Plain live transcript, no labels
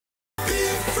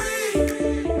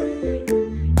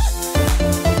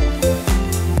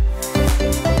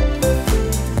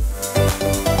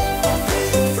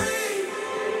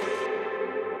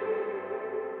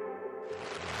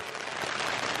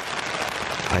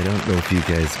I don't know if you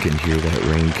guys can hear that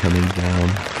rain coming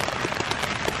down.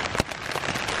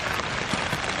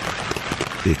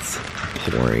 It's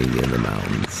pouring in the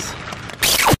mountains.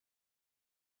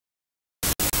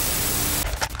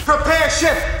 Prepare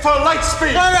ship for light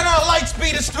speed! No, light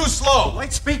speed is too slow.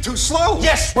 Light speed too slow?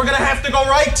 Yes, we're gonna have to go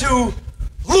right to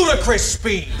ludicrous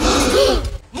speed.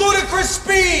 Ludicrous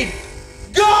speed!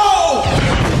 Go!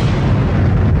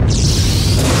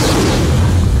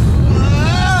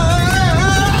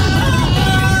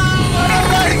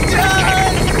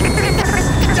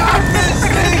 Stop this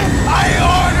thing! I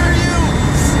order you!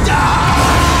 Stop!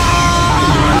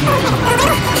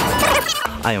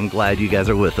 I am glad you guys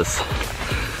are with us.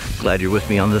 Glad you're with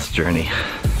me on this journey.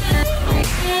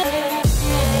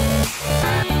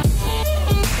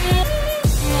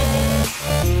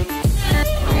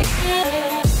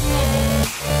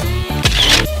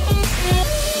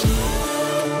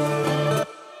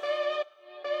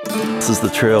 This is the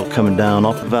trail coming down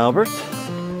off of Albert.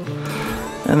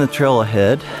 And the trail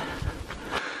ahead.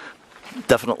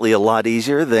 Definitely a lot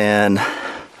easier than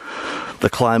the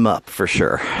climb up for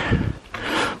sure.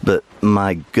 But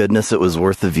my goodness, it was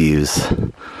worth the views. I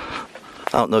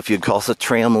don't know if you'd call us a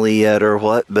tramily yet or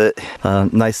what, but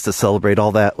nice to celebrate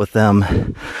all that with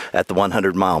them at the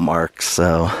 100-mile mark.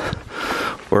 So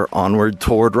we're onward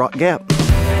toward Rock Gap.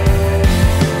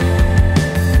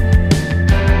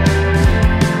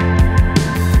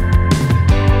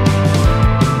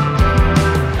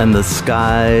 And the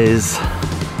skies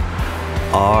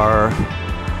are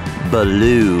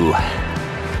blue.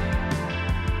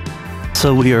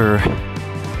 So we are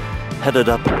headed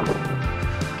up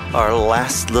our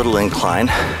last little incline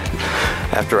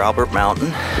after Albert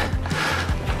Mountain.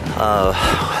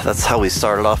 That's how we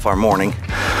started off our morning,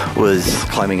 was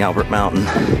climbing Albert Mountain.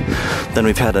 Then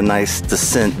we've had a nice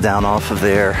descent down off of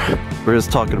there. We're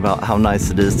just talking about how nice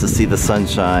it is to see the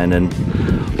sunshine and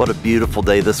what a beautiful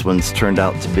day this one's turned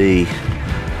out to be,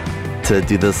 to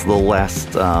do this little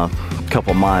last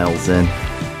couple miles in.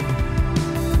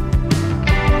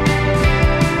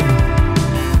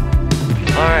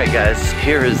 Alright guys,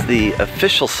 here is the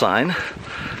official sign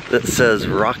that says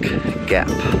Rock Gap.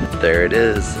 There it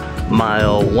is,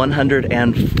 mile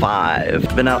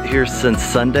 105. Been out here since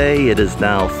Sunday. It is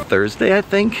now Thursday, I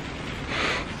think.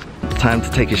 Time to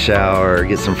take a shower,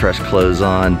 get some fresh clothes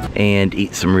on, and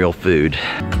eat some real food.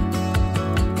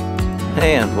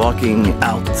 And walking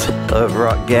out of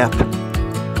Rock Gap,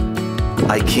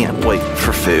 I can't wait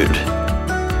for food.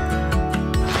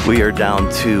 We are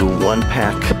down to 1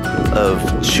 pack of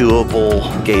chewable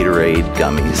Gatorade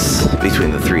gummies between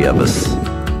the 3 of us.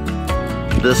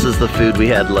 This is the food we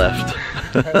had left.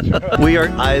 We are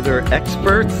either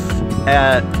experts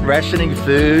at rationing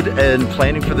food and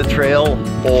planning for the trail,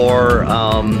 or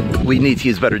we need to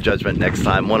use better judgment next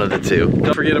time, one of the two.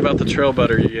 Don't forget about the trail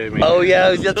butter you gave me. Oh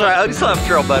yeah, that's right. I still have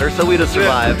trail butter, so we'd have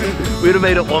survived. We'd have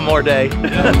made it one more day.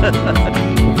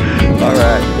 All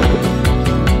right.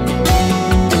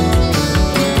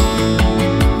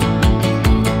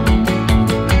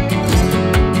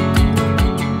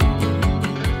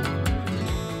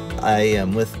 I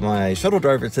am with my shuttle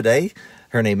driver today.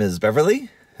 Her name is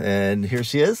Beverly, and here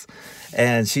she is.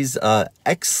 And she's an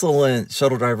excellent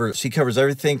shuttle driver. She covers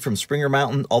everything from Springer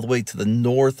Mountain all the way to the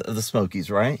north of the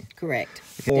Smokies, right? Correct.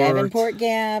 Davenport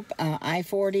Gap,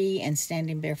 I-40, and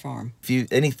Standing Bear Farm. If you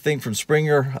anything from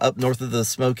Springer up north of the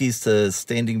Smokies to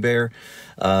Standing Bear,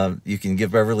 you can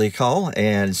give Beverly a call,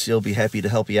 and she'll be happy to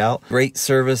help you out. Great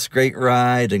service, great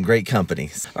ride, and great company.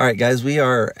 All right, guys, we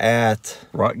are at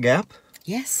Rock Gap.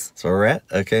 Yes. So we're at,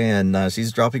 okay, and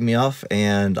she's dropping me off,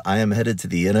 and I am headed to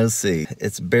the NOC.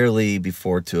 It's barely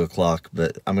before 2 o'clock,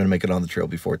 but I'm going to make it on the trail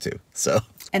before 2, so.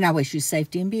 And I wish you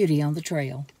safety and beauty on the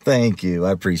trail. Thank you,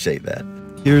 I appreciate that.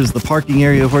 Here's the parking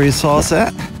area where you saw us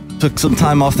at. Took some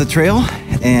time off the trail,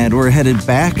 and we're headed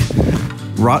back.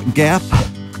 Rock Gap,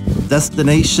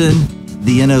 destination,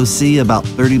 the NOC, about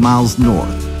 30 miles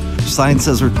north. Sign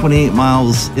says we're 28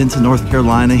 miles into North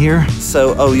Carolina here.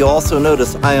 So, you'll also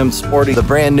notice I am sporting the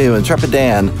brand new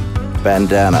IntrepiDan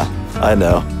bandana. I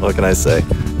know, what can I say?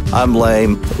 I'm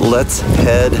lame. Let's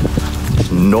head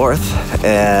north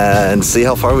and see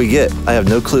how far we get. I have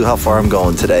no clue how far I'm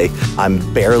going today.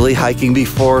 I'm barely hiking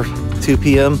before 2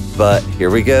 p.m., but here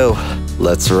we go.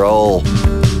 Let's roll.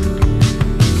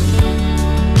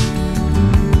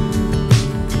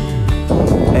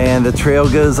 And the trail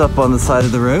goes up on the side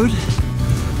of the road,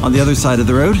 on the other side of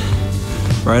the road,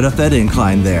 right up that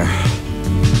incline there.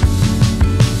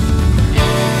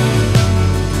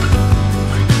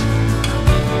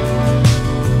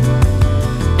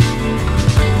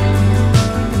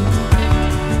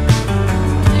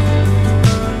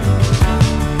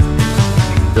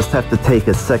 Just have to take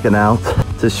a second out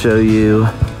to show you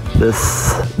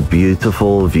this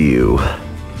beautiful view.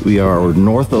 We are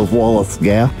north of Wallace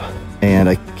Gap, and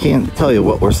I can't tell you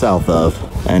what we're south of.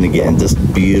 And again, just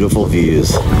beautiful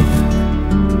views.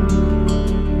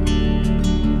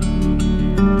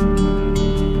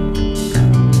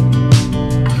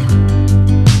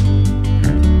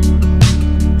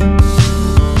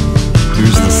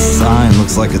 Here's the sign,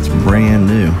 looks like it's brand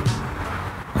new.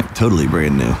 Like totally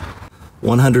brand new.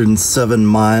 107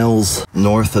 miles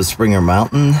north of Springer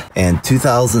Mountain and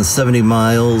 2,070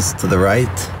 miles to the right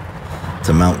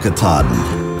to Mount Katahdin.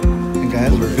 And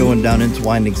guys, we're going down into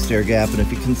Winding Stair Gap, and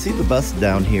if you can see the bus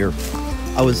down here,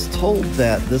 I was told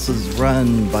that this is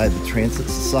run by the Transit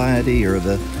Society or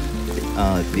the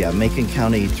Macon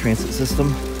County Transit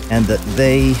System, and that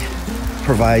they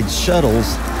provide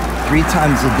shuttles 3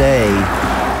 times a day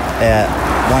at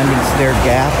Winding Stair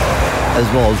Gap as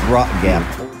well as Rock Gap.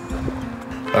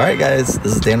 All right, guys,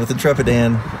 this is Dan with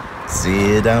IntrepiDan.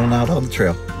 See you down and out on the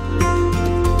trail.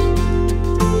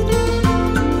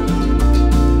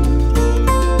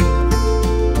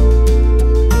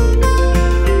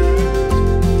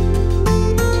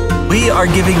 We are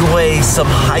giving away some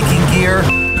hiking gear.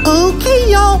 Okay,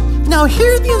 y'all. Now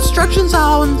here are the instructions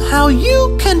on how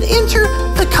you can enter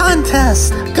the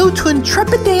contest. Go to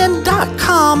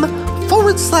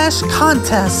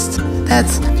IntrepiDan.com/contest.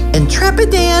 That's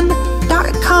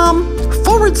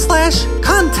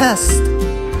IntrepiDan.com/contest.